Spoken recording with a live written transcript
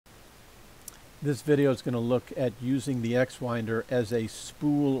This video is going to look at using the X-Winder as a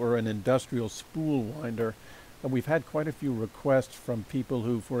spool or an industrial spool winder. And we've had quite a few requests from people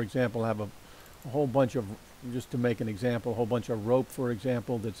who, for example, have a whole bunch of, just to make an example, a whole bunch of rope, for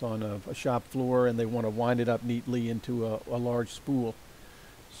example, that's on a shop floor, and they want to wind it up neatly into a large spool.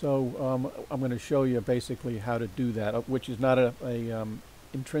 So I'm going to show you basically how to do that, which is not a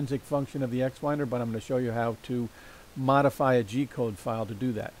intrinsic function of the X-Winder, but I'm going to show you how to modify a G-code file to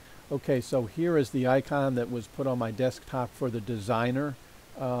do that. Okay, so here is the icon that was put on my desktop for the designer,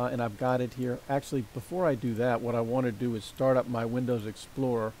 and I've got it here. Actually, before I do that, what I want to do is start up my Windows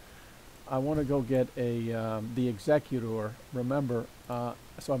Explorer. I want to go get the executor. Remember,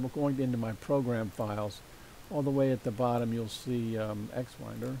 so I'm going into my program files. All the way at the bottom, you'll see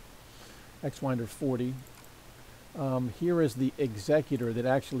X-Winder 40. Here is the executor that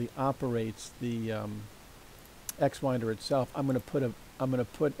actually operates the X-Winder itself. I'm going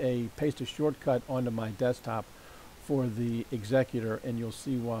to paste a shortcut onto my desktop for the executor, and you'll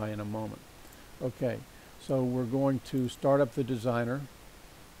see why in a moment. Okay, so we're going to start up the designer.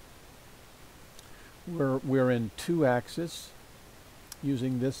 We're in 2-axis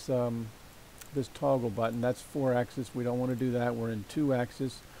using this this toggle button. That's 4-axis. We don't want to do that. We're in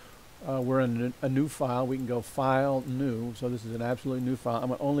 2-axis. We're in a new file. We can go File, New. So this is an absolutely new file. I'm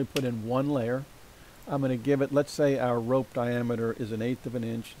going to only put in one layer. I'm going to give it, let's say our rope diameter is 1/8 of an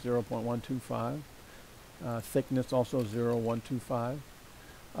inch, 0.125. Thickness also 0.125.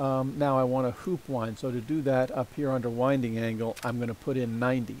 Now I want a hoop wind. So to do that, up here under winding angle, I'm going to put in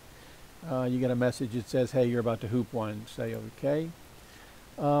 90. You get a message that says, hey, you're about to hoop wind. Say OK.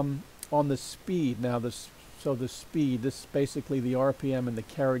 On the speed, now the speed, this is basically the RPM and the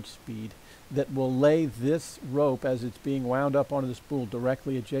carriage speed that will lay this rope as it's being wound up onto the spool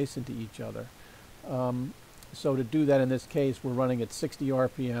directly adjacent to each other. So to do that, in this case, we're running at 60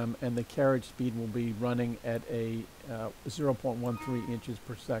 RPM, and the carriage speed will be running at a 0.13 inches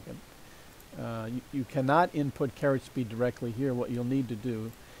per second. You cannot input carriage speed directly here. What you'll need to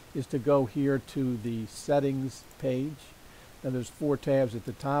do is to go here to the settings page. Now there's 4 tabs at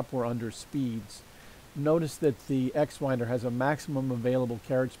the top. We're under speeds. Notice that the X-Winder has a maximum available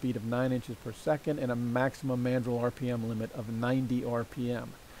carriage speed of 9 inches per second and a maximum mandrel RPM limit of 90 RPM.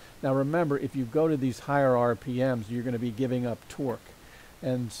 Now remember, if you go to these higher RPMs, you're going to be giving up torque.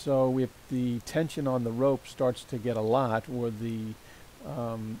 And so if the tension on the rope starts to get a lot, or the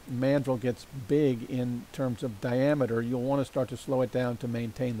mandrel gets big in terms of diameter, you'll want to start to slow it down to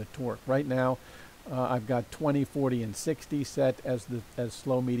maintain the torque. Right now, I've got 20, 40, and 60 set as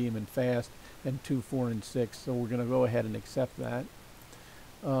slow, medium, and fast, and 2, 4, and 6. So we're going to go ahead and accept that.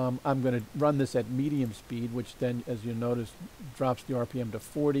 I'm going to run this at medium speed, which then, as you notice, drops the RPM to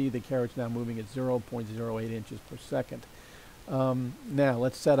 40. The carriage now moving at 0.08 inches per second. Now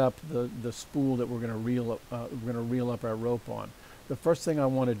let's set up the spool that we're going to reel up our rope on. The first thing I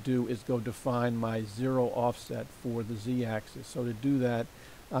want to do is go define my 0 offset for the Z-axis. So to do that,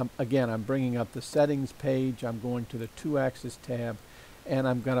 again, I'm bringing up the settings page. I'm going to the 2-axis tab, and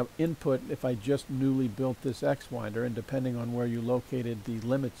I'm going to input, if I just newly built this X-Winder, and depending on where you located the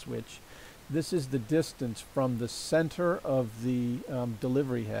limit switch, this is the distance from the center of the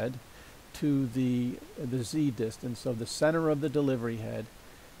delivery head to the Z distance. So the center of the delivery head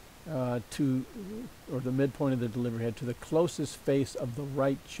or the midpoint of the delivery head to the closest face of the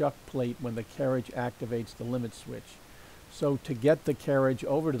right chuck plate when the carriage activates the limit switch. So to get the carriage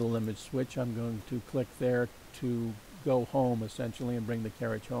over to the limit switch, I'm going to click there to go home, essentially, and bring the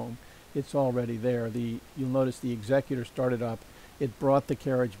carriage home. It's already there. You'll notice the executor started up. It brought the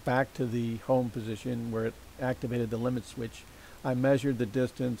carriage back to the home position where it activated the limit switch. I measured the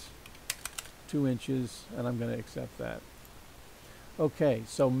distance, 2 inches, and I'm going to accept that. Okay,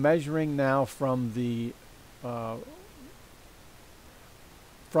 so measuring now from the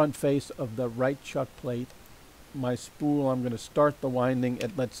front face of the right chuck plate, my spool, I'm going to start the winding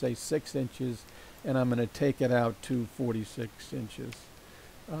at, let's say, 6 inches, and I'm going to take it out to 46 inches.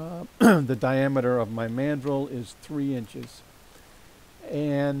 The diameter of my mandrel is 3 inches.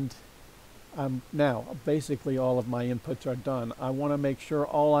 And now, basically all of my inputs are done. I want to make sure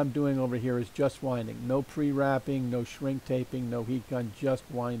all I'm doing over here is just winding. No pre-wrapping, no shrink taping, no heat gun, just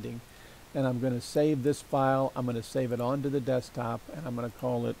winding. And I'm going to save this file. I'm going to save it onto the desktop, and I'm going to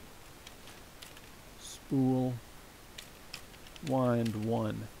call it Spool Wind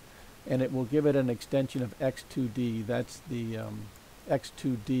 1. And it will give it an extension of X2D. That's the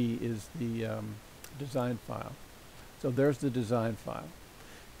X2D is the design file. So there's the design file.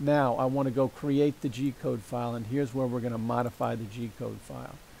 Now I want to go create the G-code file, and here's where we're going to modify the G-code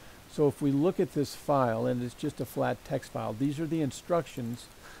file. So if we look at this file, and it's just a flat text file, these are the instructions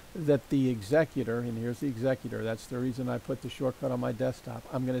that the executor, and here's the executor, that's the reason I put the shortcut on my desktop.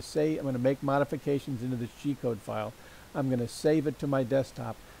 I'm going to make modifications into this G-code file. I'm going to save it to my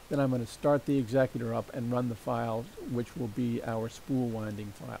desktop. Then I'm going to start the executor up and run the file, which will be our spool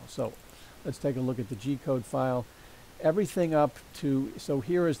winding file. So let's take a look at the G-code file. Everything up to, so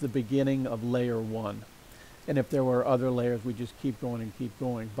here is the beginning of layer 1. And if there were other layers, we just keep going and keep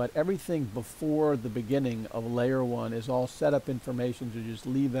going. But everything before the beginning of layer 1 is all setup information, so just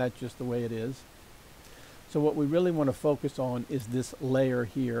leave that just the way it is. So what we really want to focus on is this layer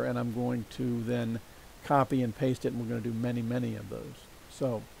here, and I'm going to then copy and paste it, and we're going to do many, many of those.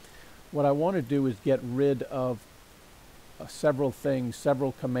 So what I want to do is get rid of several things,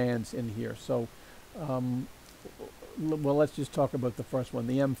 several commands in here. So well, let's just talk about the first one,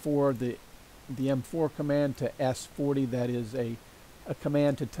 the M4, the M4 command to S40. That is a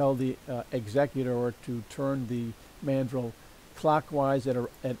command to tell the executor or to turn the mandrel clockwise at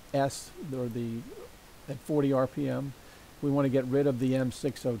S or at 40 RPM. We want to get rid of the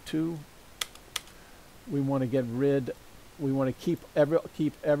M602. We want to keep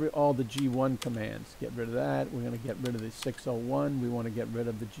all the G1 commands. Get rid of that. We're going to get rid of the 601. We want to get rid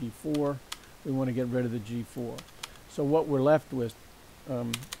of the G4. We want to get rid of the G4. So what we're left with,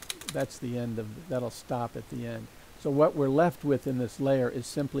 that's the end of, that'll stop at the end. So what we're left with in this layer is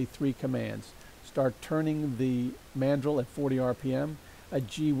simply 3 commands. Start turning the mandrel at 40 RPM. A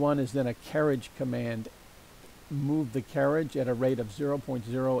G1 is then a carriage command. Move the carriage at a rate of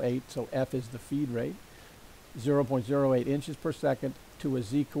 0.08, so F is the feed rate, 0.08 inches per second to a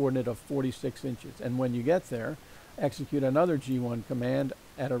Z coordinate of 46 inches. And when you get there, execute another G1 command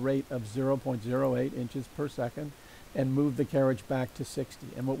at a rate of 0.08 inches per second and move the carriage back to 60.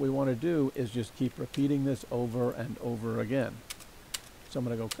 And what we want to do is just keep repeating this over and over again. So I'm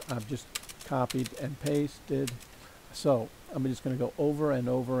going to go, I've just copied and pasted. So I'm just going to go over and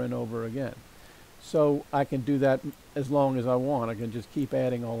over and over again. So I can do that as long as I want. I can just keep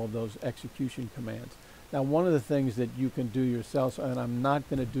adding all of those execution commands. Now, one of the things that you can do yourself, and I'm not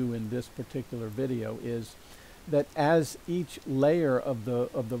going to do in this particular video, is that as each layer of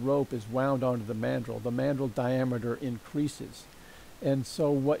the rope is wound onto the mandrel diameter increases. And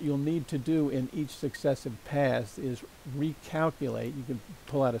so what you'll need to do in each successive pass is recalculate. You can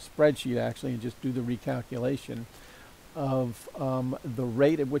pull out a spreadsheet actually and just do the recalculation of the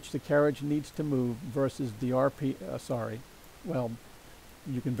rate at which the carriage needs to move versus the well,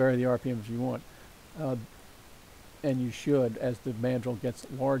 you can vary the RPM if you want, and you should as the mandrel gets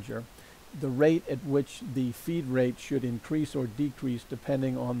larger. The rate at which the feed rate should increase or decrease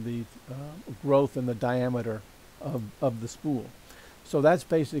depending on the growth in the diameter of the spool. So that's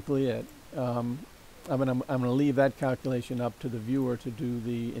basically it. I'm going to leave that calculation up to the viewer to do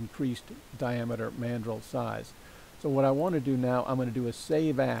the increased diameter mandrel size. So what I want to do now, I'm going to do a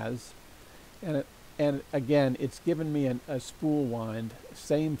save as, and again, it's given me a spool wind,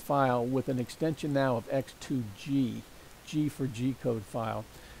 same file with an extension now of X2G, G for G-code file.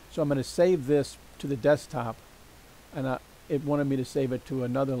 So I'm going to save this to the desktop, and it wanted me to save it to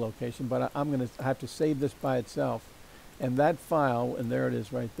another location, but I'm going to have to save this by itself. And that file, and there it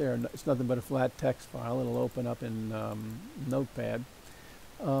is right there, it's nothing but a flat text file. It'll open up in Notepad.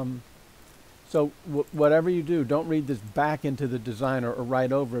 So whatever you do, don't read this back into the designer or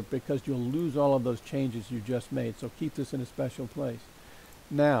write over it, because you'll lose all of those changes you just made. So keep this in a special place.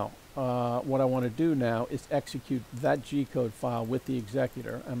 Now, what I want to do now is execute that G-code file with the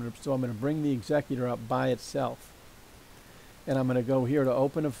executor. So I'm going to bring the executor up by itself. And I'm going to go here to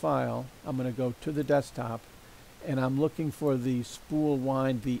open a file. I'm going to go to the desktop, and I'm looking for the spool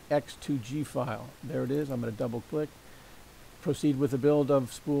wind, the X2G file. There it is. I'm going to double click. Proceed with the build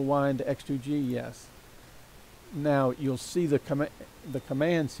of spool wind X2G, yes. Now you'll see the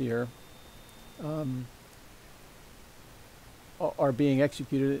commands here are being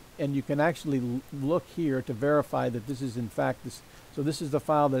executed, and you can actually look here to verify that this is in fact this. So this is the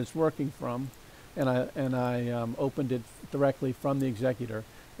file that it's working from, and I opened it directly from the executor,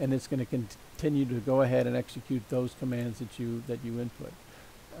 and it's going to continue to go ahead and execute those commands that you input.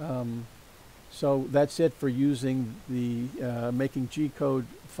 So that's it for using the making G-code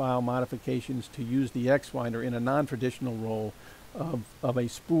file modifications to use the X-winder in a non-traditional role of a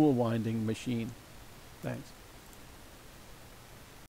spool winding machine. Thanks.